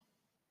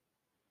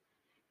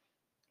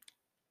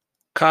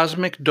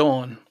Cosmic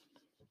dawn.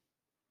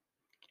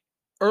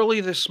 Early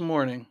this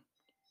morning,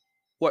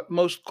 what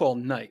most call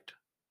night,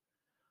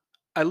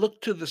 I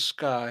looked to the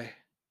sky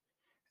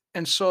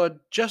and saw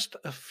just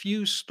a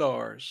few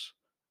stars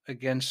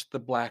against the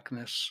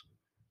blackness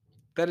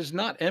that is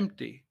not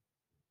empty,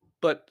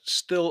 but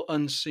still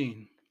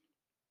unseen.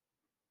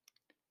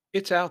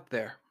 It's out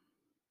there.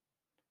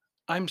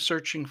 I'm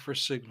searching for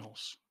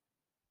signals.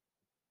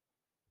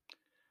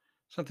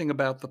 Something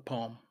about the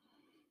poem.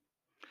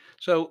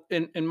 So,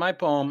 in my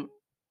poem,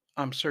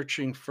 I'm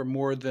searching for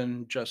more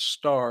than just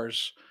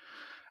stars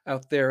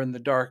out there in the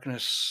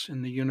darkness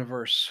in the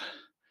universe.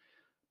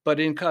 But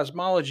in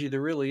cosmology,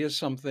 there really is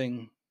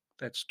something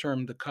that's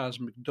termed the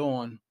cosmic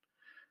dawn,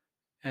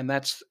 and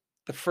that's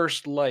the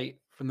first light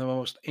from the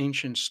most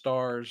ancient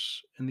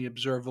stars in the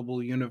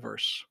observable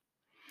universe.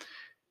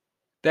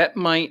 That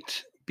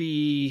might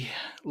be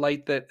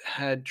light that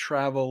had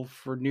traveled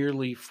for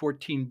nearly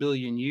 14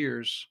 billion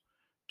years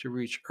to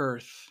reach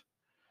Earth.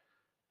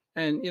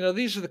 And,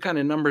 these are the kind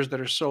of numbers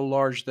that are so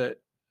large that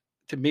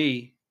to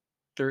me,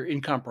 they're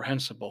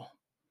incomprehensible.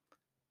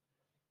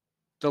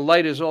 The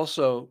light is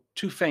also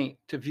too faint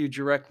to view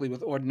directly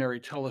with ordinary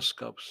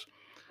telescopes.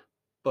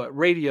 But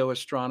radio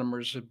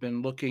astronomers have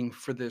been looking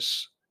for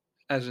this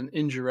as an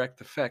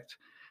indirect effect.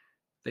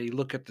 They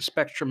look at the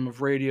spectrum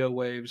of radio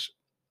waves,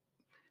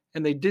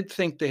 and they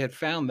think they had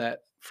found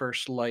that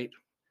first light,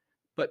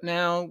 but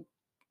now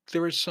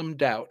there is some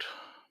doubt.